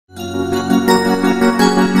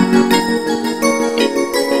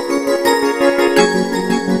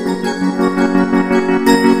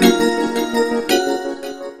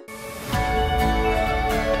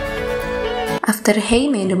After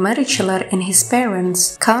Jaime de Marichalar and his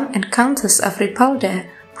parents, Count and Countess of Ripalda,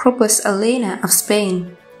 proposed Elena of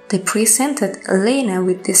Spain, they presented Elena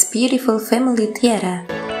with this beautiful family tiara.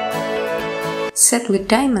 Set with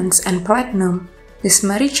diamonds and platinum, this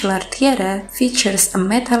Marichalar tiara features a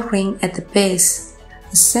metal ring at the base,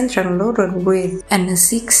 a central laurel wreath, and a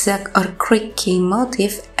zigzag or creaky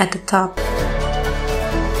motif at the top.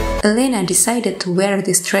 Elena decided to wear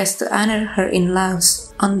this dress to honor her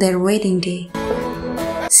in-laws on their wedding day.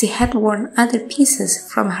 She had worn other pieces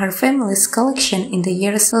from her family's collection in the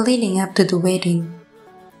years leading up to the wedding,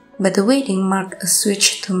 but the wedding marked a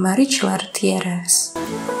switch to Marichalar tiaras.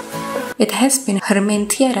 It has been her main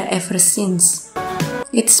tiara ever since.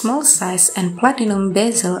 Its small size and platinum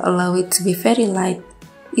bezel allow it to be very light,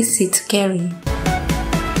 easy to carry.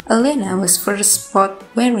 Elena was first spotted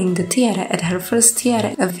wearing the tiara at her first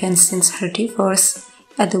tiara event since her divorce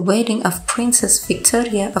at the wedding of Princess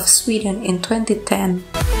Victoria of Sweden in 2010.